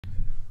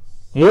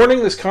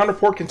Warning, this con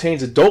report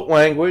contains adult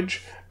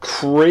language,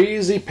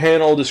 crazy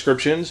panel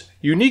descriptions,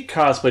 unique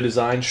cosplay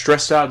design,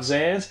 stressed out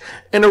Zans,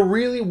 and a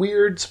really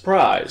weird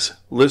surprise.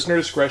 Listener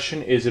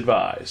discretion is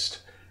advised.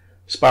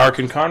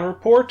 Spiraken Con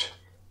report,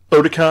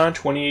 Otakon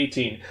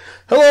 2018.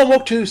 Hello and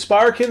welcome to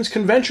Spiraken's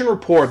Convention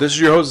Report. This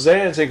is your host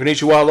Zan saying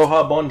konnichiwa,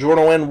 aloha,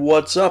 buongiorno, and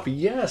what's up?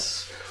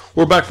 Yes,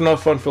 we're back for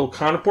another fun-filled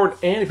con report,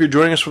 and if you're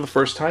joining us for the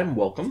first time,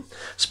 welcome.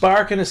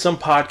 Spiraken is some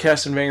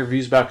podcasts and varying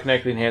reviews about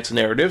connected enhanced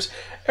narratives.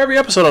 Every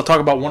episode I'll talk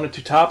about one or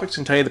two topics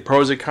and tell you the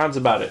pros and cons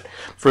about it.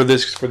 For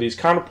these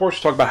con reports,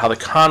 we'll talk about how the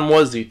con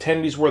was, the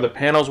attendees were, the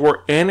panels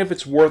were, and if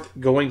it's worth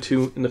going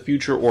to in the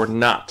future or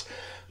not.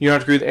 You don't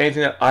have to agree with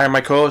anything that I and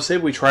my co-host say.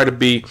 We try to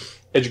be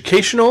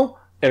educational,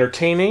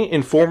 entertaining,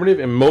 informative,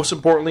 and most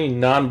importantly,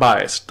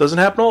 non-biased. Doesn't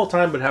happen all the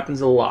time, but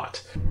happens a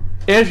lot.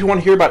 And if you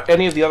want to hear about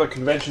any of the other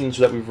conventions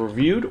that we've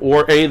reviewed,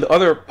 or any of the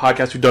other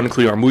podcasts we've done,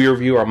 including our movie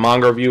review, our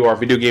manga review, our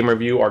video game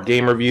review, our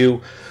game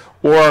review,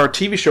 or our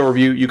TV show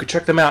review, you can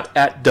check them out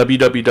at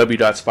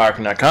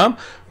www.spiraken.com.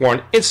 We're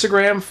on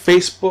Instagram,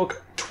 Facebook,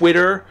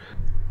 Twitter,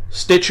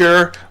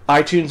 Stitcher,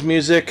 iTunes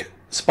Music,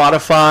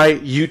 Spotify,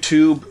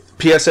 YouTube,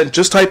 PSN.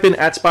 Just type in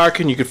at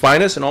Spiraken, you can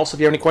find us. And also, if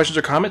you have any questions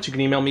or comments, you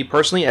can email me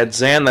personally at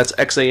Zan, that's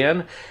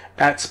X-A-N,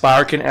 at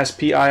Spiraken,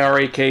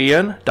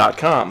 SPIRAKEN.com.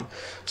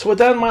 So with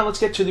that in mind, let's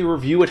get to the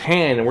review at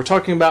hand. And we're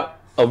talking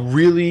about a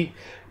really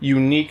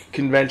unique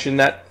convention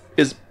that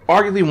is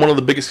arguably one of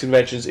the biggest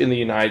conventions in the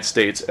United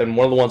States, and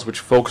one of the ones which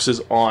focuses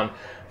on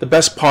the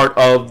best part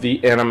of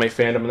the anime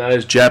fandom, and that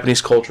is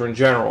Japanese culture in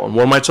general. And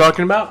what am I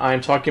talking about? I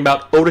am talking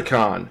about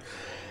Otakon.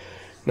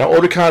 Now,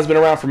 Otakon has been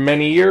around for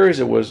many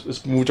years.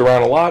 It's moved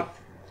around a lot.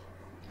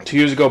 2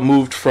 years ago, it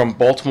moved from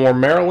Baltimore,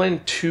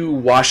 Maryland to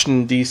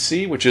Washington,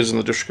 D.C., which is in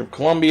the District of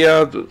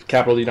Columbia, the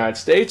capital of the United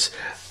States.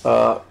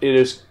 It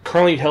is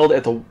currently held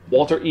at the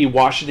Walter E.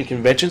 Washington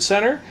Convention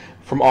Center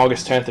from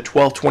August 10th to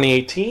 12th,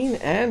 2018,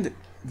 and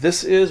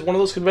this is one of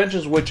those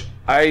conventions which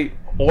I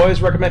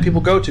always recommend people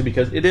go to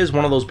because it is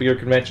one of those bigger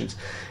conventions.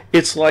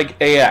 It's like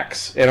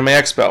AX, Anime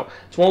Expo.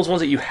 It's one of those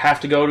ones that you have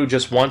to go to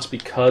just once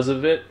because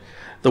of it,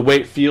 the way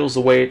it feels,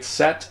 the way it's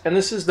set, and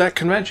this is that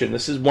convention.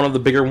 This is one of the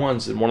bigger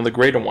ones and one of the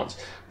greater ones.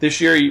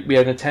 This year we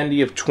had an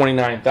attendee of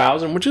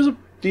 29,000, which is a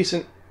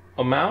decent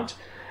amount,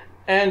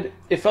 and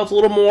it felt a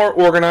little more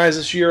organized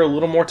this year, a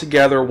little more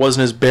together. It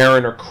wasn't as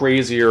barren or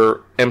crazy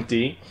or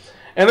empty,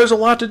 and there's a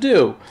lot to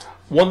do.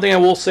 One thing I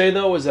will say,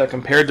 though, is that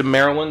compared to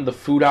Maryland, the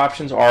food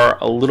options are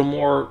a little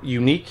more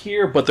unique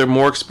here, but they're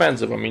more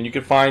expensive. I mean, you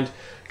can find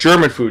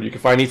German food, you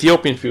can find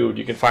Ethiopian food,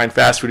 you can find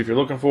fast food if you're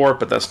looking for it,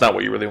 but that's not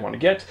what you really want to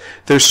get.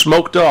 There's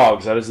smoked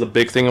dogs. That is the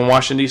big thing in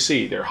Washington,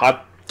 D.C. They're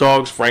hot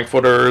dogs,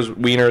 frankfurters,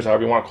 wieners,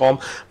 however you want to call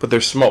them, but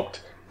they're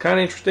smoked. Kind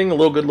of interesting, a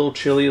little good, a little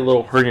chilly, a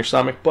little hurt in your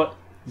stomach, but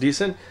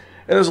decent.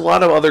 And there's a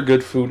lot of other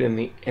good food in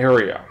the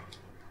area.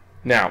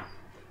 Now,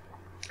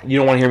 you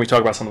don't want to hear me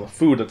talk about some of the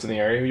food that's in the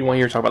area. You want to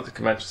hear me talk about the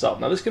convention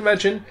itself. Now, this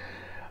convention,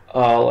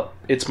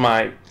 it's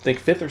my, I think,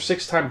 5th or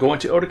 6th time going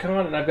to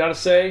Otakon, and I've got to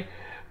say,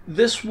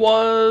 this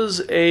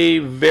was a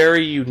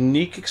very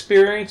unique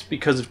experience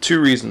because of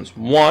two reasons.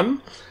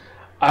 One,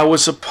 I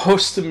was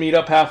supposed to meet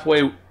up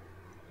halfway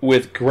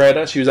with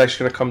Greta. She was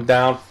actually going to come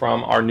down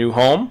from our new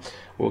home.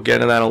 We'll get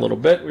into that in a little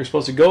bit. We were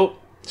supposed to go.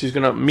 She's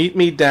going to meet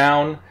me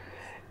down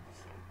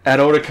at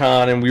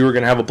Otakon, and we were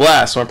going to have a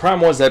blast. So my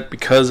problem was that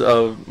because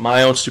of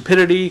my own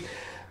stupidity,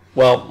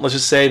 well, let's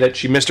just say that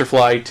she missed her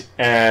flight,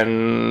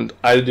 and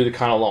I had to do the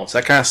con alone. So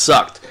that kind of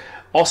sucked.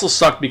 Also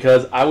sucked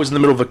because I was in the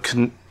middle of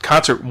a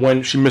concert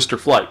when she missed her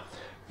flight.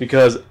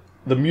 Because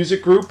the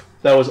music group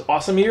that was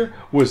awesome here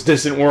was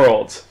Distant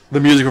Worlds,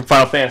 the music from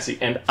Final Fantasy,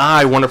 and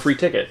I won a free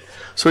ticket.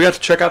 So we got to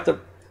check out the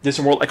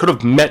Distant World. I could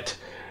have met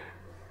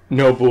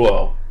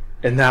Nobuo,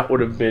 and that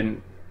would have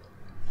been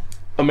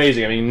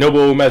amazing. I mean,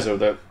 Nobuo Umezu,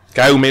 the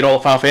guy who made all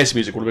the Final Fantasy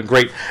music, would have been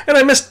great. And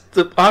I missed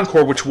the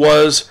encore, which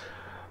was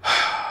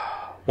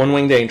One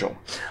Winged Angel.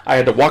 I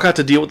had to walk out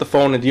to deal with the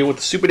phone and deal with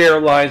the stupid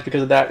airlines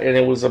because of that, and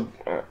it was a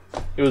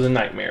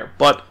nightmare.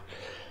 But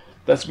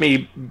that's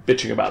me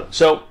bitching about it.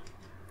 So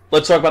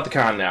let's talk about the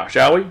con now,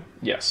 shall we?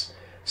 Yes.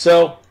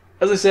 So,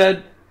 as I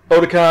said,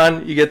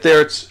 Otakon, you get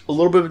there, it's a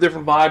little bit of a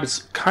different vibe.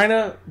 It's kind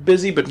of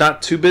busy, but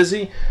not too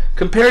busy.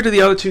 Compared to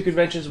the other two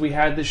conventions we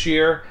had this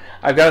year,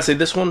 I've got to say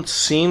this one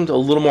seemed a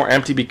little more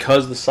empty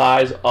because of the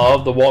size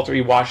of the Walter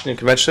E. Washington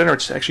Convention Center.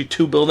 It's actually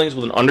 2 buildings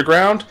with an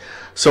underground,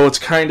 so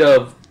it's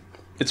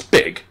it's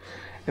big.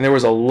 And there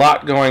was a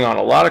lot going on,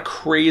 a lot of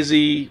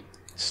crazy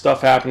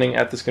stuff happening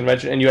at this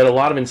convention, and you had a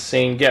lot of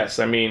insane guests.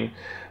 I mean,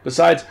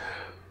 besides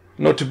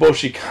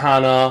Notoboshi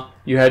Kana,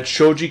 you had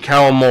Shoji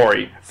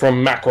Kawamori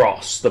from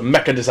Macross, the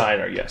mecha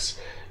designer, yes.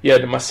 You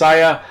had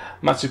Masaya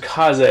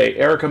Matsukaze,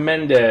 Erica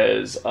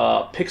Mendez,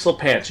 Pixel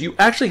Pants. You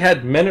actually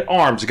had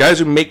men-at-arms, guys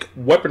who make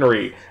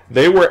weaponry.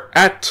 They were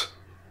at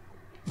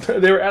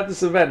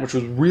this event, which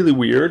was really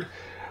weird.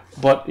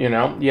 But, you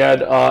know, you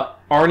had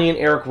Arnie and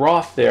Eric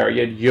Roth there.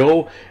 You had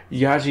Yo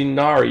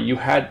Yajinari. You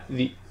had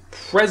the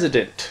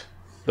president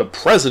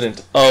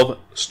of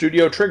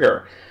Studio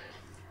Trigger.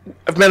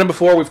 I've met him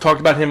before. We've talked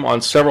about him on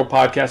several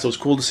podcasts. It was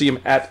cool to see him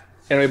at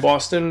Anime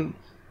Boston.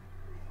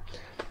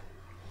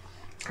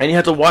 And you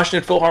had the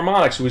Washington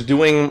Philharmonics, who was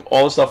doing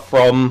all the stuff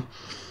from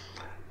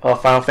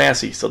Final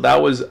Fantasy. So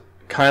that was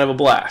kind of a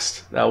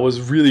blast. That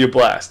was really a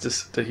blast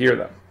just to hear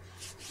them.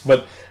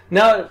 But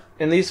now,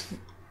 and these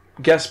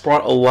guests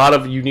brought a lot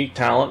of unique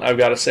talent. I've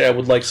got to say, I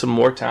would like some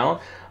more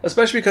talent,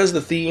 especially because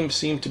the theme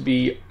seemed to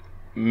be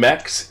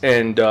mechs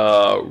and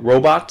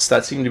robots.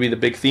 That seemed to be the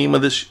big theme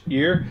of this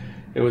year.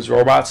 It was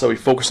robots, so we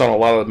focused on a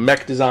lot of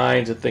mech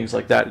designs and things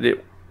like that.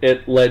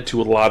 It led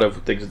to a lot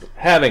of things.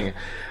 Having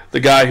the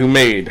guy who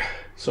made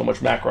so much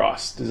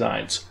Macross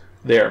designs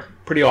there,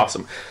 pretty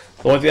awesome.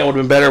 The only thing that would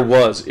have been better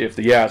was if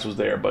the Yaz was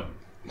there, but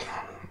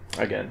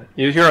again,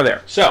 you're here or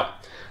there. So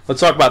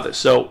let's talk about this.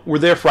 So we're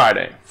there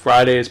Friday.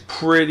 Friday is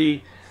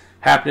pretty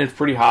happening,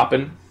 pretty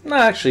hopping.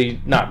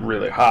 Actually, not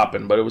really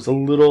hopping, but it was a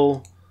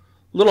little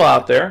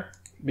out there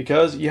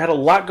because you had a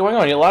lot going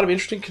on. You had a lot of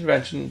interesting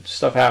convention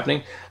stuff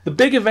happening. The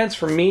big events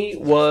for me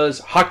was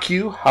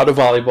Haku, how to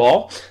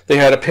volleyball. They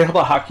had a panel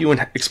about Haku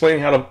and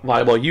explaining how to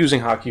volleyball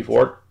using Haku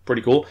for it.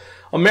 Pretty cool.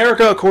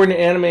 America, according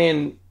to anime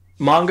and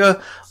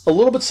manga, a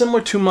little bit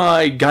similar to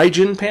my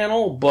Gaijin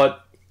panel,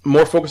 but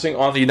more focusing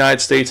on the United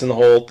States and the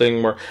whole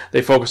thing where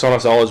they focus on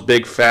us all as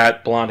big,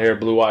 fat, blonde-haired,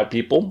 blue-eyed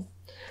people.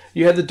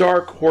 You had the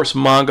Dark Horse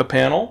manga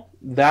panel.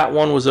 That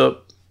one was a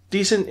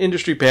decent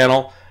industry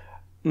panel.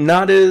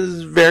 Not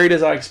as varied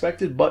as I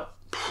expected, but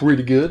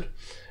pretty good.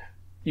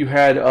 You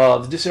had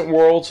the Distant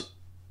Worlds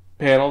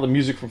panel, the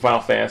music from Final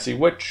Fantasy,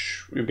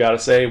 which we've got to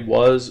say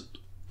was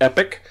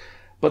epic.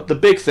 But the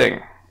big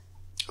thing,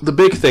 the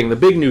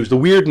big news, the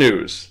weird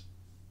news,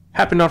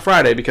 happened on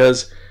Friday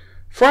because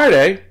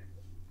Friday,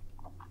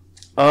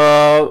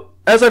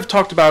 as I've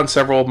talked about in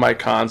several of my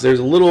cons, there's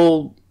a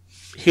little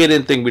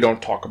hidden thing we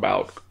don't talk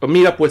about. A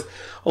meetup with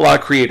a lot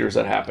of creators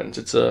that happens.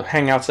 It's a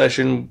hangout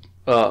session,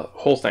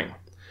 whole thing.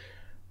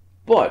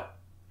 But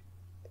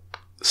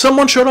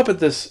someone showed up at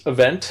this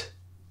event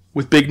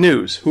with big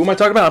news. Who am I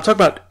talking about? I'm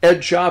talking about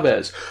Ed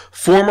Chavez,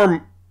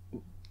 former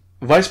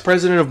Vice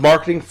President of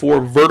Marketing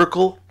for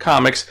Vertical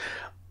Comics,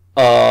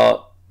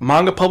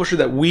 manga publisher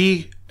that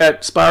we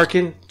at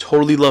Spiraken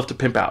totally love to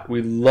pimp out.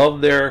 We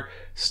love their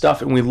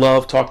stuff and we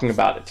love talking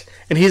about it.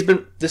 And he's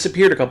been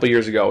disappeared a couple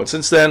years ago. And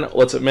since then,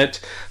 let's admit,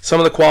 some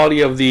of the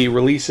quality of the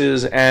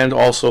releases and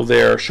also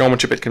their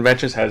showmanship at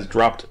conventions has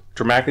dropped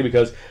dramatically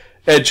because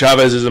Ed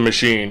Chavez is a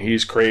machine.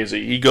 He's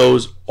crazy. He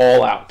goes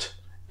all out.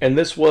 And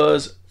this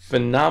was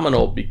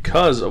phenomenal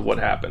because of what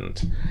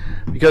happened.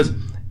 Because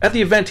at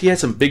the event, he had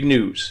some big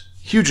news.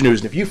 Huge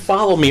news. And if you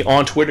follow me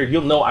on Twitter,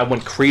 you'll know I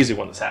went crazy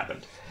when this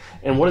happened.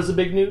 And what is the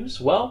big news?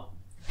 Well,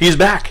 he's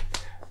back.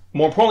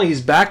 More importantly,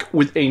 he's back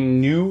with a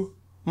new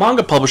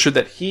manga publisher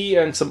that he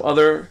and some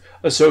other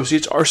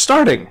associates are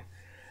starting.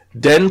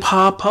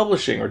 Denpa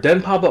Publishing, or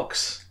Denpa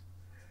Books.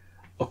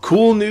 A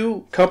cool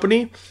new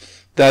company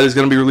that is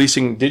going to be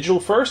releasing digital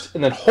first,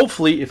 and then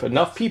hopefully, if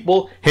enough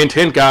people, hint,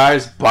 hint,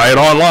 guys, buy it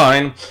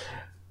online,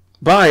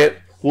 buy it,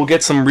 we'll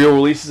get some real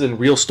releases in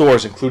real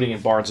stores, including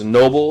in Barnes &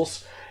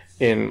 Nobles,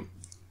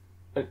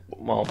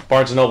 well,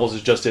 Barnes & Nobles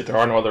is just it. There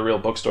are no other real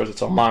bookstores that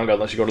sell manga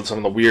unless you go to some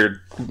of the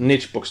weird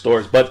niche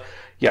bookstores. But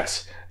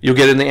yes, you'll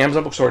get it in the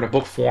Amazon bookstore in a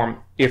book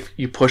form if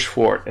you push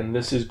for it. And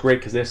this is great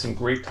because they have some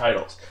great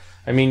titles.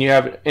 I mean, you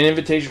have An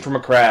Invitation from a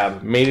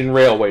Crab, Made in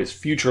Railways,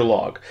 Future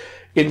Log,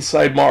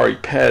 Inside Mari,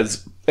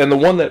 Pez, and the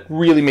one that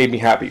really made me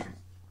happy,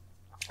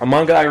 a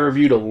manga I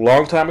reviewed a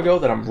long time ago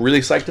that I'm really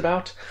psyched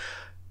about,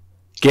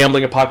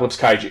 Gambling Apocalypse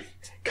Kaiji.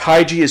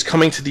 Kaiji is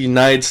coming to the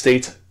United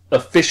States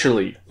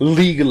officially,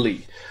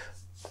 legally,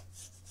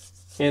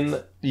 in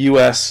the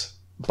U.S.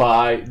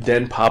 by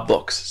Denpa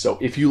Books. So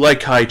if you like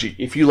Kaiji,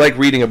 if you like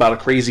reading about a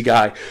crazy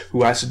guy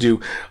who has to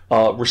do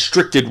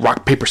restricted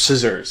rock, paper,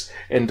 scissors,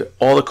 and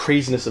all the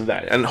craziness of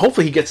that, and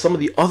hopefully he gets some of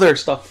the other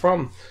stuff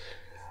from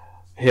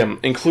him,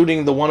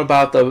 including the one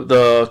about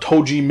the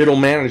Toji middle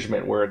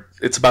management, where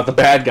it's about the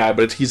bad guy,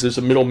 but he's just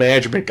a middle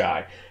management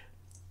guy.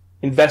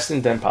 Invest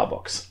in Denpa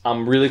Books.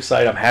 I'm really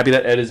excited. I'm happy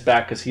that Ed is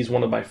back because he's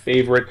one of my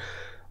favorite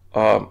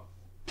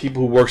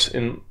people who works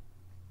in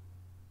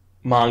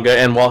manga,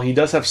 and while he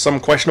does have some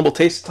questionable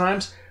taste at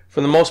times,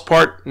 for the most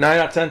part, 9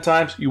 out of 10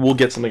 times, you will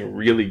get something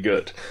really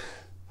good.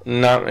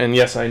 And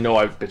yes, I know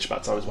I've bitched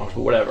about some of his mangas,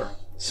 but whatever.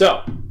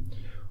 So,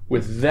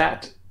 with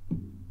that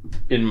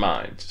in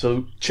mind,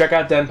 so check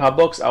out Denpa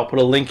Books. I'll put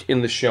a link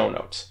in the show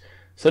notes.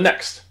 So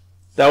next,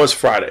 that was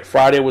Friday.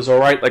 Friday was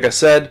alright, like I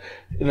said,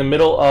 in the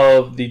middle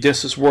of the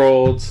Distant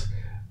Worlds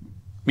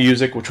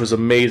music, which was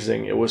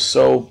amazing. It was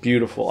so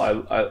beautiful.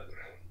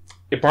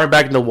 It brought me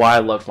back into why I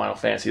loved Final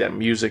Fantasy, that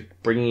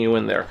music, bringing you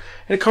in there.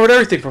 And it covered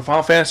everything from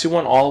Final Fantasy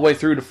 1 all the way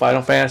through to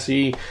Final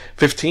Fantasy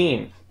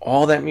 15.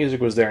 All that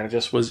music was there, and it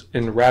just was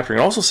enrapturing.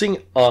 And also seeing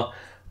a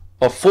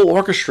full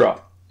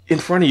orchestra in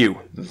front of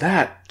you,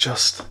 that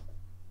just,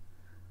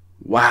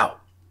 wow.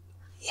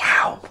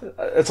 Wow.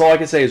 That's all I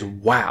can say is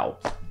wow.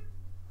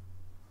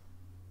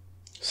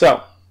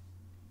 So,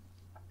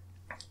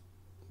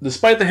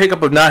 despite the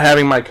hiccup of not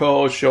having my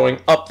co-host showing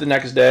up the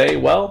next day,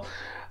 well,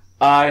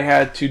 I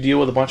had to deal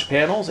with a bunch of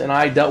panels, and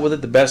I dealt with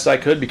it the best I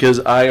could because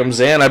I am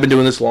Zan. I've been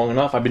doing this long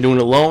enough. I've been doing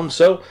it alone.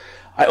 So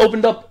I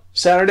opened up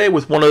Saturday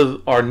with one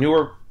of our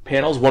newer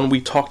panels, one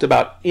we talked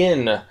about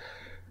in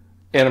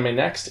Anime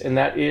Next, and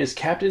that is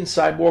Captain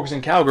Cyborgs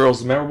and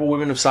Cowgirls, the Memorable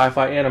Women of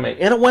Sci-Fi Anime.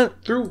 And it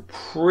went through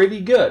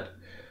pretty good.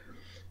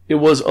 It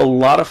was a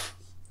lot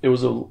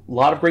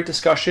of great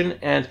discussion,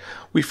 and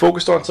we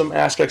focused on some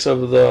aspects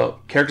of the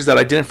characters that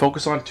I didn't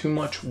focus on too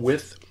much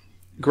with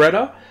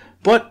Greta,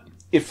 but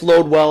it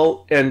flowed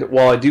well. And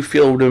while I do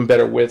feel it would have been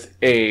better with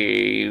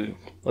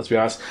let's be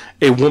honest,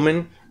 a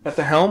woman at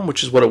the helm,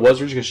 which is what it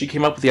was originally, because she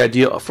came up with the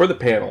idea for the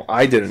panel.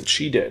 I didn't,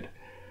 she did.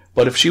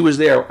 But if she was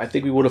there, I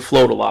think we would have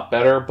flowed a lot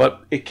better,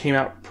 but it came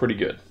out pretty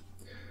good.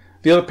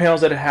 The other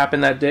panels that had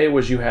happened that day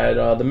was you had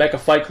the Mecha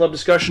Fight Club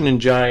discussion and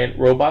Giant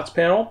Robots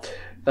panel.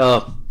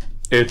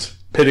 It's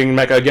pitting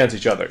mecha against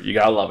each other. You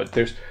gotta love it.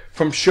 There's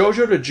from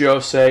shoujo to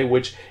josei,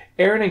 which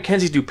Aaron and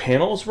Kenzie do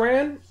panels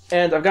ran,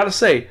 and I've got to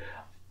say,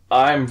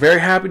 I'm very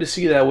happy to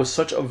see that it was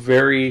such a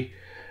very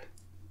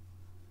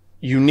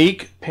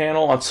unique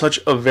panel on such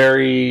a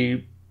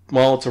very,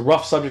 well, it's a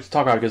rough subject to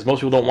talk about because most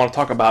people don't want to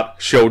talk about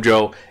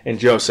shoujo and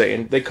josei,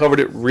 and they covered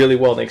it really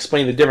well. They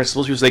explained the difference.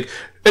 Most people think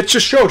it's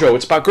just shoujo,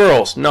 it's about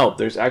girls. No,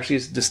 there's actually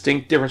a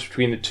distinct difference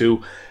between the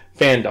two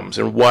fandoms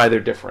and why they're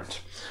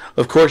different.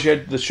 Of course, you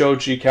had the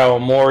Shoji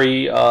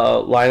Kawamori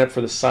lineup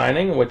for the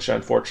signing, which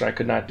unfortunately I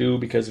could not do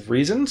because of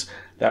reasons.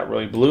 That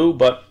really blew,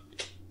 but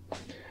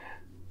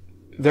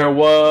there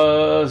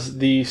was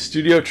the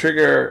Studio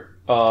Trigger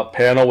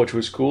panel, which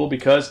was cool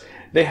because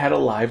they had a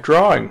live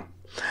drawing.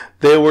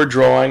 They were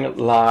drawing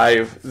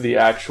live the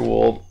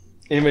actual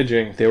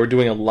imaging. They were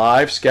doing a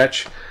live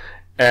sketch,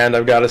 and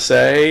I've got to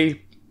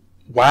say,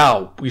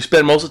 wow, we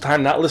spent most of the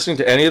time not listening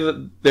to any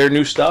of their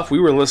new stuff. We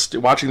were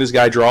watching this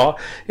guy draw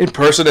in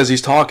person as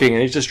he's talking,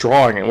 and he's just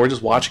drawing, and we're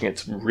just watching it.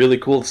 It's really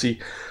cool to see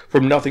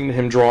from nothing to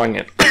him drawing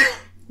it.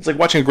 It's like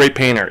watching a great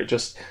painter.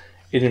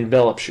 It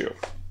envelops you.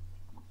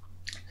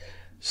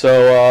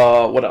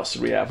 So, what else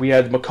did we have? We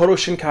had Makoto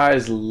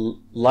Shinkai's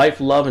Life,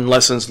 Love, and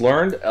Lessons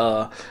Learned.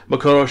 Makoto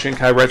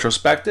Shinkai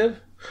retrospective.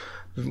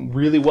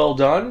 Really well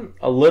done.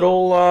 A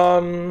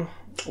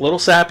little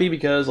sappy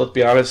because, let's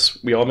be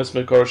honest, we all miss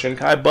Makoto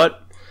Shinkai, but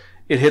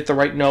it hit the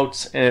right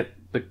notes, and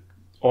the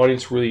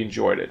audience really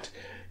enjoyed it.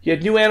 You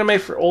had new anime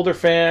for older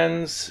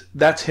fans.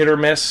 That's hit or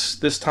miss.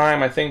 This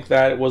time, I think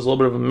that it was a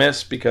little bit of a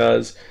miss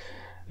because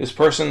this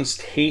person's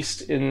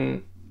taste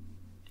in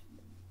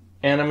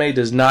anime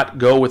does not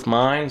go with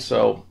mine,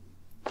 so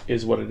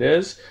is what it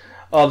is.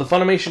 The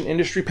Funimation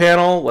Industry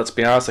panel, let's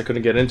be honest, I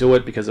couldn't get into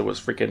it because it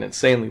was freaking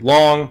insanely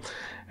long,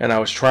 and I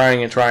was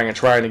trying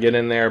to get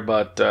in there,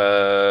 but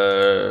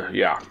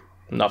yeah,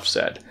 enough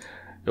said.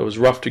 It was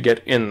rough to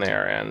get in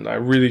there, and I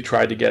really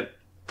tried to get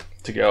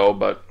to go,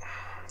 but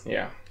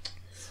yeah.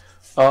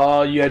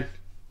 You had,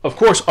 of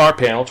course, our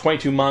panel,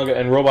 22 manga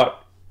and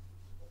robot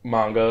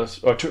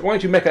mangas, or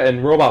 22 mecha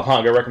and robot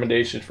manga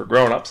recommendations for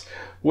grown-ups,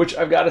 which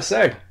I've got to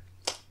say,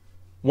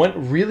 went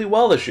really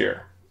well this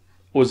year.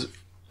 It was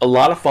a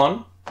lot of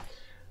fun.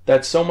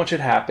 That so much had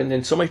happened,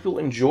 and so many people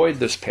enjoyed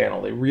this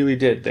panel. They really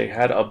did. They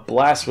had a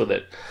blast with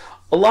it.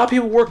 A lot of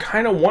people were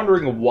kind of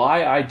wondering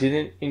why I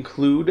didn't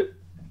include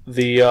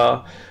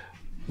the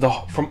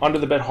From Under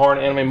the Bed horror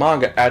and anime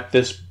manga at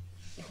this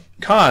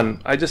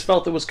con. I just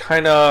felt it was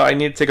kind of, I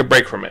needed to take a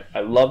break from it. I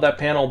love that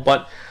panel,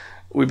 but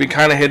we've been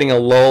kind of hitting a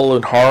lull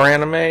in horror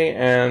anime,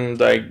 and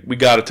we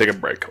got to take a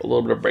break, a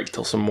little bit of break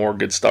till some more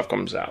good stuff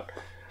comes out.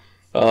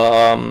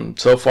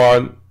 So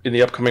far in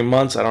the upcoming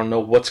months, I don't know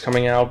what's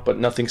coming out, but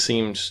nothing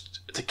seems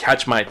to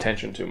catch my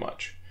attention too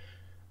much.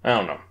 I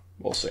don't know.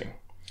 We'll see.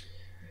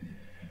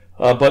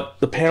 But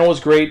the panel was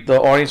great. The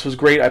audience was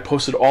great. I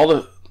posted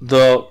all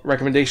the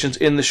recommendations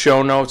in the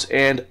show notes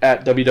and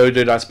at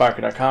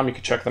www.spiraken.com. You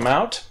can check them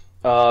out.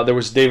 There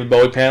was a David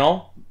Bowie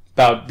panel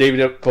about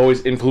David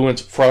Bowie's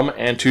influence from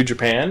and to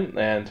Japan.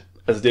 And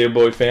as a David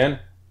Bowie fan,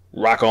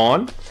 rock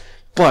on.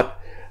 But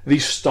the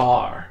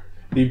star,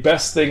 the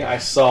best thing I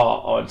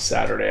saw on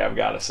Saturday, I've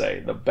got to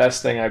say. The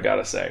best thing I've got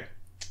to say.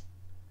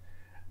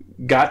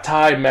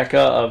 Gatai Mecha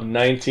of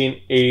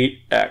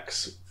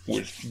 1908X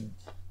with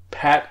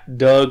Pat,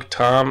 Doug,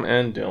 Tom,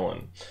 and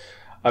Dylan.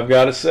 I've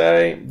got to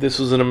say, this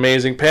was an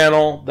amazing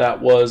panel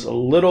that was a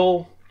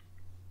little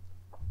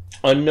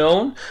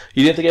unknown.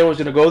 You didn't think anyone was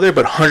going to go there,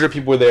 but 100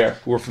 people were there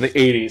who were from the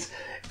 80s.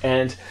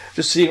 And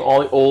just seeing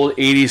all the old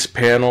 80s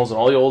panels and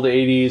all the old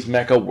 80s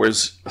mecha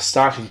was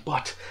astonishing.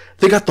 But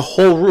they got the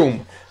whole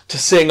room to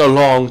sing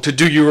along to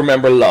Do You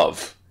Remember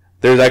Love.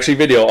 There's actually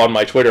video on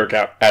my Twitter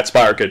account, at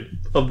Spiraken,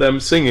 of them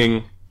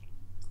singing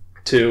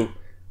to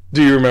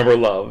Do You Remember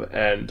Love.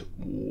 And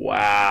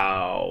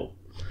wow.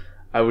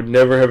 I would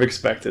never have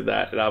expected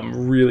that, and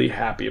I'm really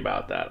happy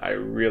about that. I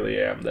really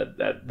am.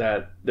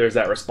 That there's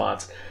that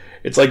response.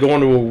 It's like going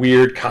to a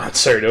weird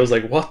concert. It was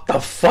like, what the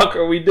fuck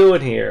are we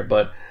doing here?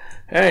 But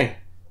hey,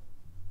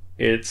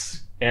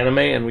 it's anime,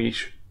 and we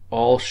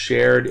all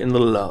shared in the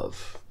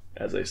love,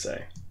 as they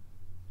say.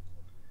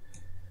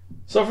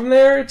 So from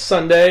there, it's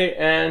Sunday,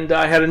 and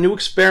I had a new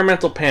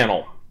experimental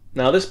panel.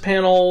 Now, this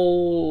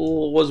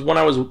panel was one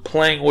I was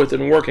playing with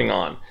and working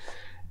on.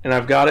 And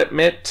I've got to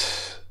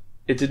admit,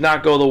 it did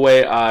not go the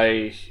way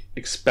I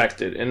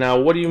expected. And now,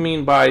 what do you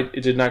mean by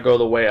it did not go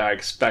the way I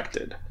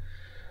expected?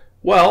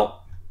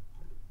 Well,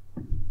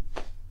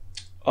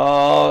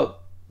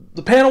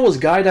 the panel was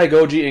Guy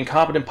Daigoji,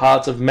 Incompetent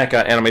Pilots of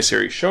Mecha Anime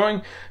Series,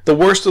 showing the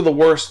worst of the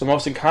worst, the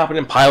most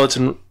incompetent pilots,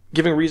 and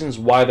giving reasons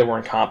why they were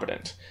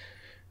incompetent.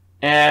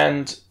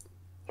 And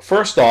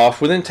first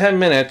off, within 10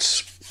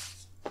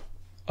 minutes,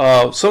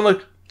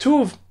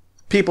 two of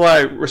people I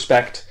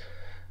respect,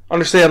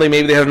 understandably,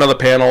 maybe they had another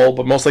panel,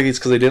 but most likely it's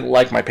because they didn't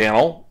like my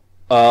panel.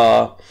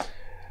 Daryl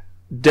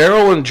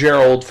and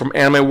Gerald from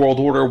Anime World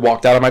Order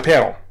walked out of my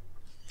panel.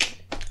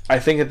 I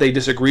think that they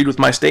disagreed with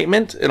my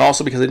statement, and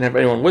also because I didn't have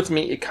anyone with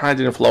me, it kind of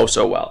didn't flow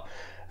so well.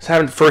 I was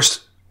having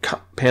first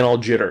panel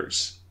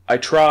jitters. I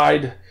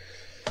tried.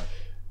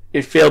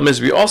 It failed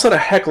miserably. Also had a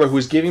heckler who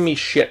was giving me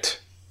shit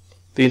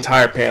the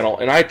entire panel,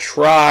 and I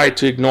tried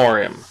to ignore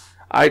him.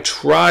 I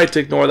tried to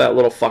ignore that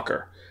little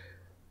fucker.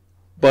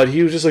 But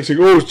he was just like saying,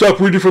 oh, stop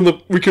reading from the...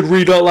 We could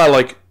read out loud.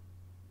 Like,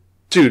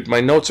 dude,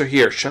 my notes are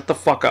here. Shut the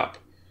fuck up.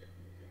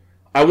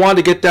 I wanted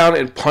to get down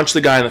and punch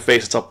the guy in the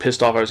face. That's how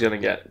pissed off I was going to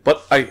get.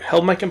 But I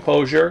held my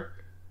composure,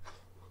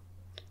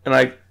 and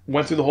I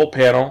went through the whole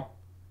panel.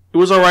 It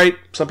was alright.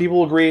 Some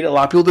people agreed. A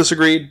lot of people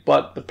disagreed,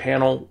 but the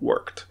panel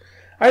worked.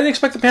 I didn't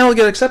expect the panel to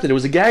get accepted. It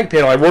was a gag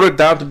panel. I wrote it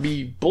down to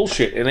be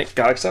bullshit, and it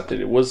got accepted.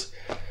 It was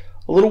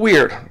a little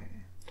weird.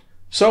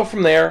 So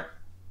from there,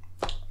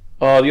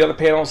 the other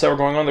panels that were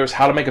going on, there's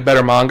How to Make a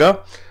Better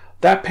Manga.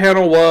 That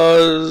panel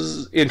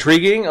was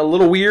intriguing, a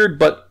little weird,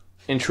 but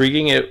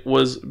intriguing. It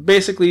was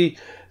basically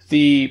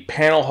the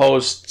panel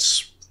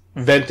hosts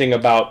venting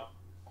about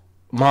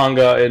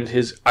manga and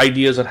his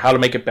ideas on how to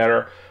make it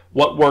better,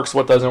 what works,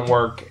 what doesn't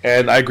work,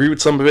 and I agree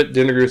with some of it,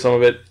 didn't agree with some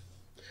of it.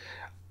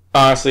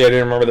 Honestly, I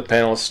didn't remember the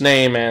panelist's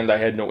name, and I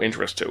had no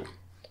interest to.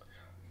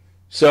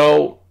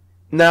 So,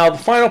 now the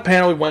final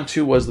panel we went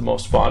to was the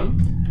most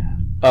fun.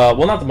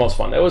 Well, not the most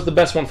fun. It was the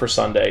best one for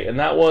Sunday, and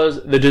that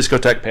was the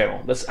discotheque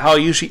panel. That's how I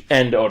usually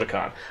end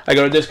Otakon. I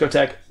go to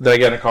discotheque, then I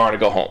get in a car and I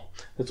go home.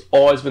 That's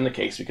always been the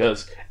case,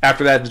 because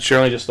after that, it's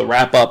generally just the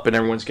wrap-up, and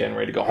everyone's getting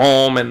ready to go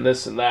home, and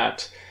this and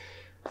that.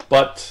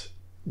 But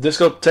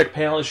discotheque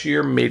panel this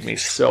year made me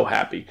so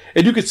happy.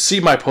 And you could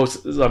see my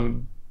posts as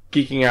I'm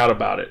geeking out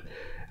about it.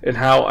 And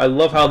how I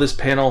love how this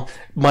panel,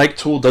 Mike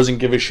Toole doesn't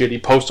give a shit. He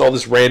posts all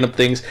this random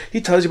things.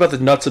 He tells you about the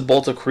nuts and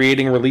bolts of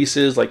creating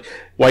releases, like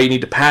why you need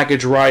to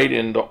package right,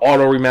 and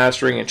auto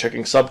remastering and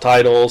checking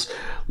subtitles,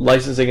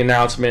 licensing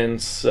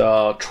announcements,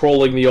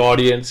 trolling the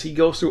audience. He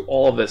goes through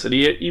all of this, and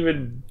he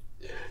even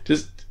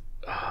just,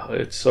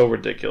 it's so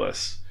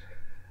ridiculous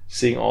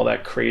seeing all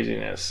that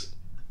craziness.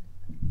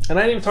 And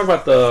I didn't even talk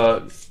about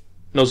the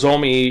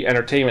Nozomi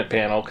Entertainment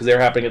panel, because they're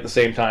happening at the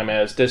same time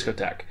as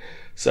Discotheque.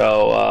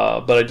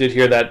 So, but I did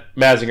hear that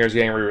Mazinger's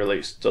getting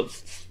re-released. So,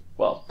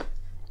 well,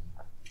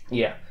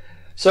 yeah.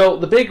 So,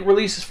 the big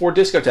releases for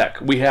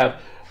Discotheque. We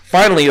have,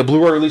 finally, a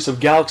Blu-ray release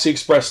of Galaxy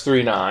Express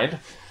 39,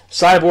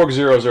 Cyborg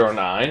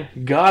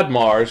 009, God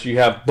Mars. You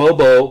have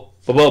Bobo,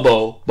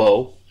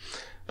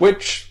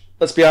 which,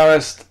 let's be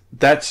honest,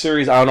 that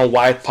series, I don't know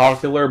why it's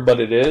popular, but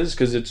it is,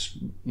 because it's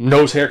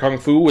nose hair kung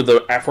fu with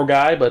the Afro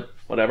guy, but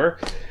whatever.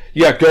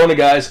 You got Go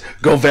Guys,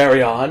 Go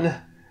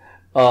Varion.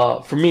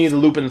 For me, the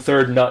Lupin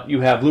III nut,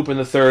 you have Lupin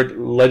III,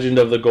 Legend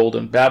of the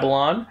Golden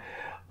Babylon,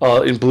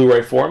 in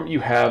Blu-ray form. You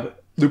have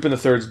Lupin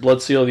III's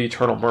Blood Seal, The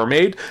Eternal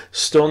Mermaid.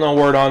 Still no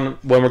word on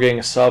when we're getting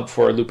a sub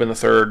for Lupin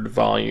III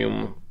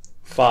Volume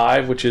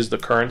 5, which is the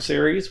current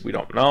series. We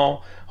don't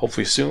know.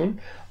 Hopefully soon.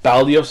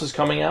 Baldios is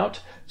coming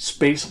out.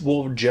 Space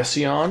Wolf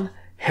Jession.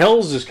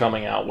 Hells is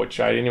coming out, which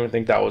I didn't even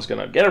think that was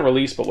going to get a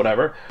release, but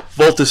whatever.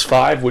 Voltus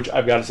 5, which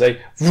I've got to say,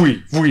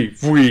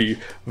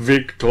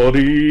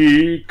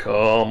 victory,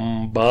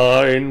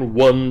 combine,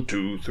 1,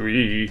 2,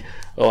 3.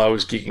 Oh, I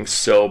was geeking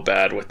so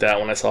bad with that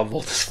when I saw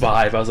Voltus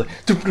 5. I was like,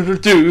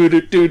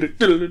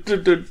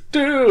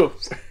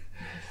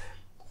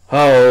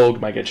 oh,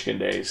 my Genshin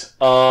days.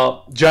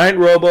 Giant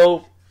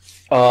Robo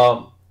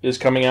is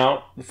coming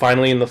out,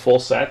 finally in the full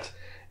set.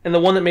 And the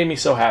one that made me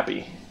so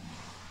happy,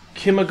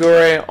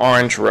 Kimagure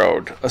Orange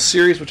Road, a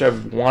series which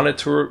I've wanted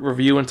to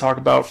review and talk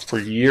about for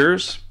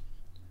years.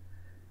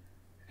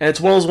 And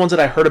it's one of those ones that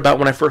I heard about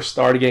when I first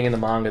started getting into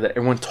manga that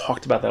everyone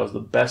talked about that was the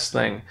best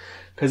thing.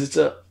 Because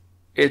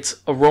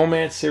it's a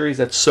romance series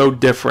that's so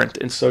different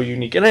and so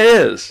unique. And it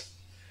is.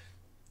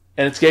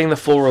 And it's getting the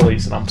full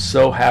release, and I'm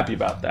so happy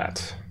about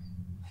that.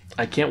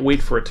 I can't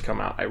wait for it to come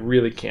out. I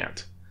really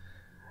can't.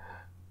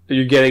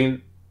 You're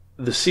getting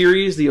the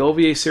series, the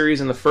OVA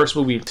series, and the first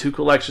movie in 2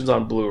 collections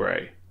on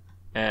Blu-ray.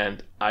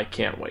 And I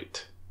can't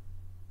wait.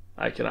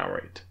 I cannot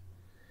wait.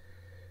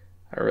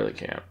 I really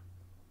can't.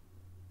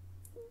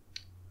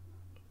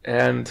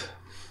 And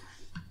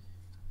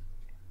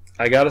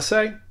I gotta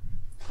say,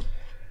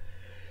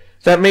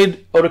 that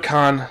made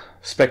Otakon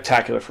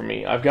spectacular for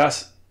me. I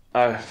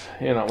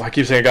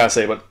keep saying I gotta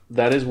say, but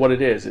that is what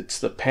it is. It's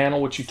the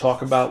panel which you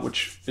talk about,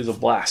 which is a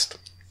blast.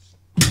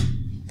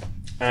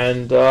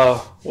 And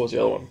what was the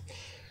other one?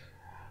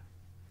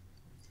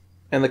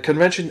 And the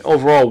convention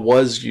overall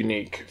was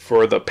unique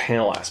for the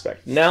panel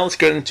aspect. Now let's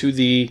get into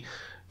the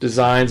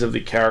designs of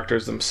the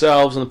characters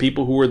themselves and the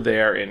people who were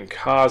there in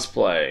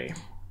cosplay.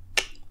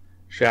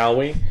 Shall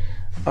we?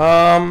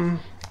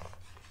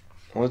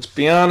 Let's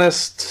be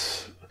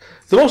honest.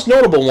 The most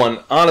notable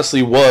one,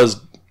 honestly,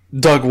 was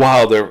Doug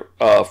Wilder,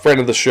 friend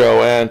of the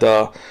show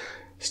and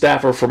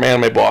staffer from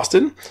Anime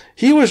Boston.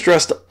 He was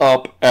dressed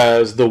up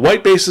as the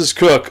White Bases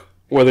cook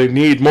where they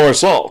need more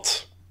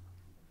salt.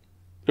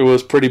 It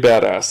was pretty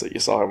badass that you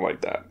saw him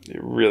like that. It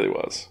really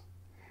was.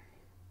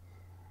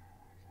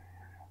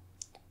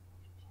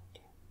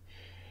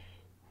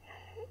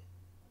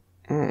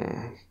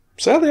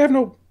 Sadly, I have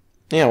no...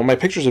 my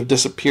pictures have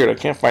disappeared. I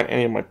can't find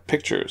any of my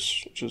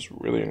pictures, which is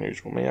really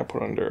unusual. Maybe I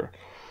put under...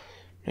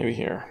 Maybe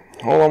here.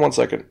 Hold on one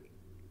second.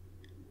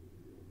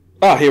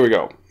 Ah, here we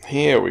go.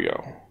 Here we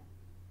go.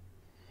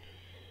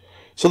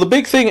 So the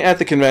big thing at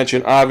the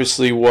convention,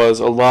 obviously, was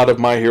a lot of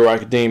My Hero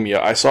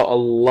Academia. I saw a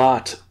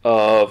lot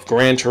of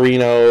Gran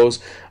Torinos.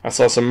 I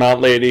saw some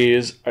Mount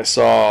Ladies. I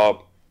saw a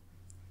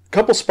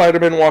couple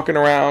Spider-Men walking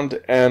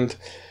around, and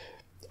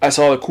I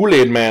saw the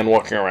Kool-Aid Man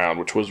walking around,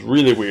 which was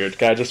really weird.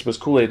 Guy just was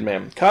Kool-Aid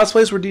Man.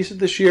 Cosplays were decent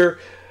this year.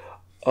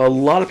 A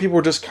lot of people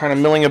were just kind of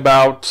milling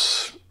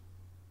about.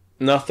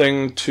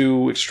 Nothing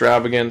too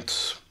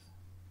extravagant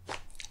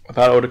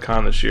about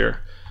Otakon this year.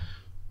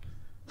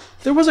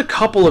 There was a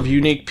couple of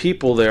unique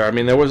people there. I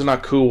mean, there was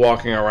not Naku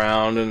walking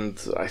around,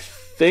 and I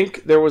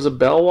think there was a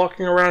Belle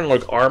walking around in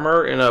like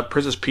armor, in a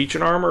Princess Peach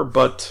in armor,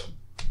 but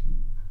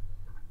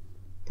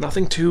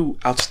nothing too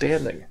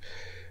outstanding.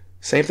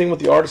 Same thing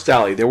with the Artist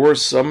Alley. There were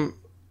some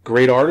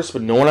great artists,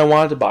 but no one I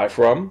wanted to buy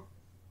from.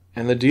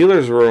 And the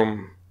dealer's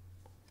room,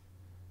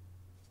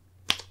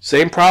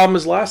 same problem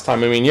as last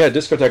time. I mean, yeah,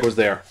 Discotech was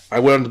there. I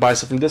wanted to buy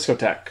stuff from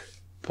Discotech,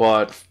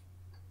 but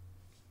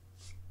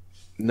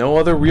no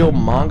other real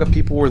manga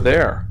people were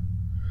there.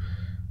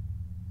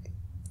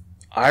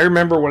 I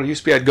remember when it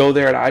used to be I'd go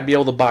there and I'd be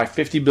able to buy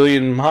 50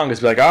 billion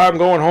mangas. Be like, I'm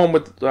going home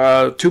with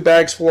 2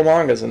 bags full of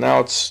mangas. And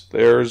now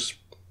there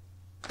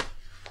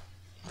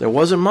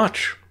wasn't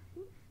much.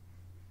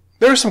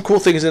 There were some cool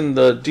things in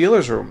the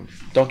dealer's room.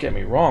 Don't get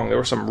me wrong. There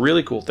were some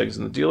really cool things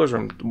in the dealer's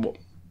room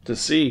to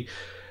see.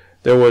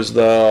 There was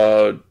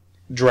the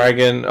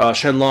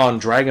Shenlong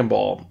Dragon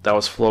Ball that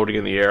was floating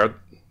in the air.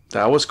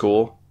 That was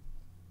cool.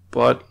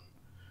 But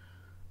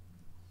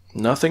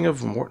nothing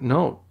of more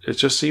note. It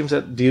just seems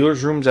that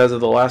dealers' rooms as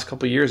of the last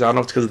couple of years, I don't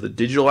know if it's because of the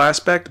digital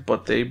aspect,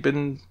 but they've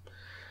been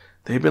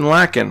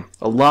lacking.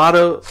 A lot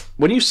of...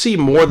 When you see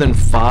more than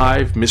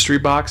 5 mystery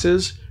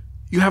boxes,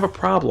 you have a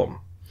problem.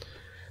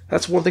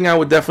 That's one thing I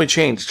would definitely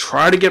change.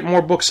 Try to get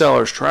more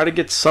booksellers. Try to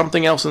get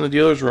something else in the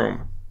dealer's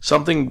room.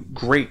 Something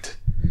great.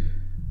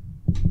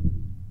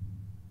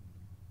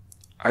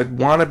 I'd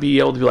want to be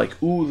able to be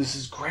like, ooh, this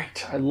is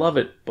great. I love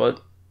it.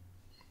 But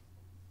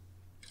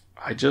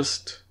I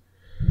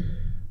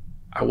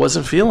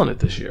wasn't feeling it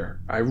this year.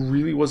 I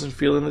really wasn't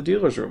feeling the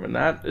dealer's room. And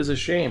that is a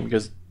shame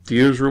because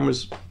dealer's room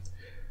is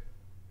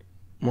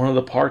one of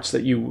the parts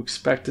that you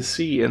expect to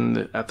see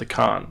at the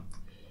con.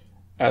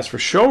 As for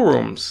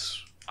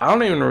showrooms, I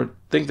don't even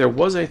think there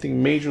was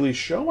anything majorly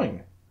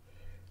showing.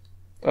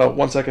 Oh,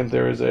 1 second.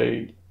 There is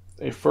a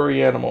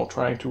furry animal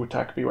trying to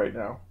attack me right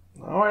now.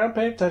 All right, I'm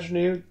paying attention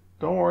to you.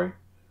 Don't worry.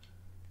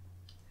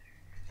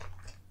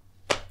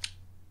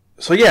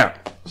 So, yeah.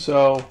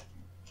 So,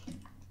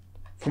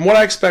 from what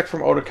I expect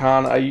from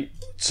Otakon,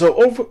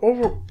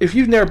 if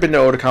you've never been to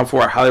Otakon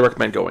before, I highly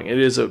recommend going. It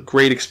is a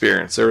great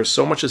experience. There is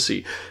so much to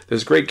see.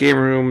 There's a great game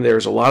room.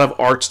 There's a lot of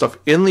art stuff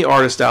in the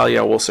Artist Alley,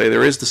 I will say.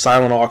 There is the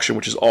silent auction,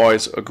 which is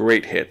always a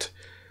great hit.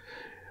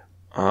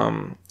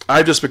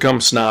 I've just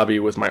become snobby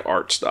with my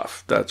art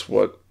stuff. That's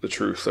what the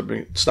truth. I've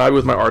been snobby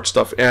with my art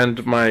stuff,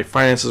 and my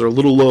finances are a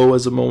little low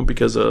as a moment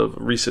because of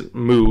a recent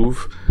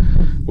move,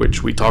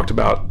 which we talked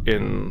about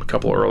in a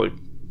couple early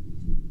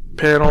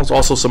panels.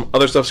 Also, some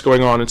other stuff's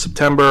going on in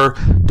September.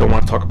 Don't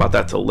want to talk about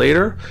that till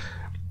later.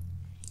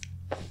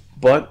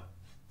 But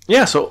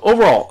yeah, so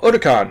overall,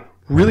 Otakon,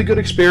 really good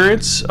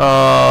experience.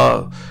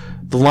 The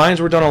lines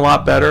were done a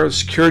lot better.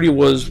 Security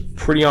was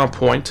pretty on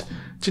point.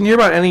 Didn't hear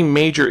about any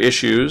major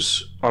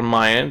issues on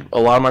my end. A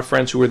lot of my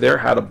friends who were there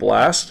had a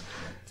blast.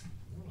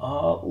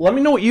 Let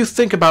me know what you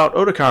think about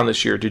Otakon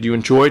this year. Did you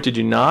enjoy it? Did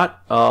you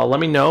not? Let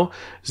me know.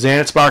 Zan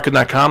at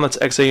Spiraken.com. That's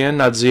Xan,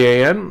 not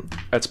Zan,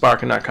 at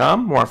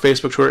Spiraken.com. We're on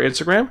Facebook, Twitter,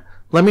 Instagram.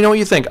 Let me know what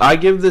you think. I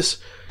give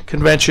this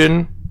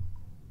convention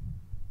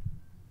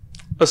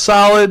a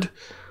solid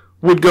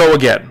would go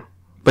again,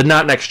 but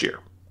not next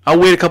year. I'll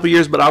wait a couple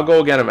years, but I'll go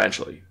again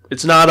eventually.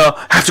 It's not a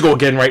have to go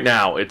again right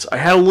now. I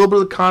had a little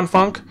bit of con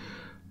funk,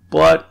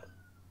 but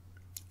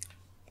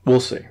we'll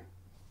see.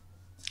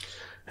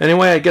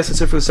 Anyway, I guess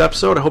that's it for this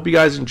episode. I hope you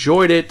guys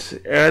enjoyed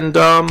it. And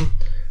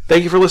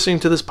thank you for listening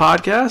to this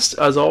podcast.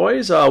 As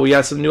always, we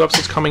got some new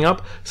episodes coming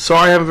up.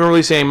 Sorry I haven't been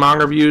releasing any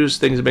manga reviews.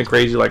 Things have been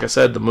crazy, like I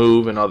said, the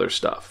move and other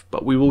stuff.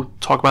 But we will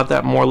talk about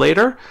that more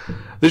later.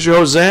 This is your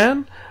host,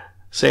 Zan,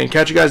 saying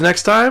catch you guys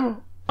next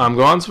time. I'm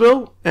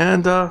Gonzville,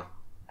 and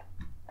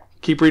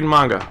keep reading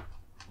manga.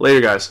 Later,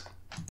 guys.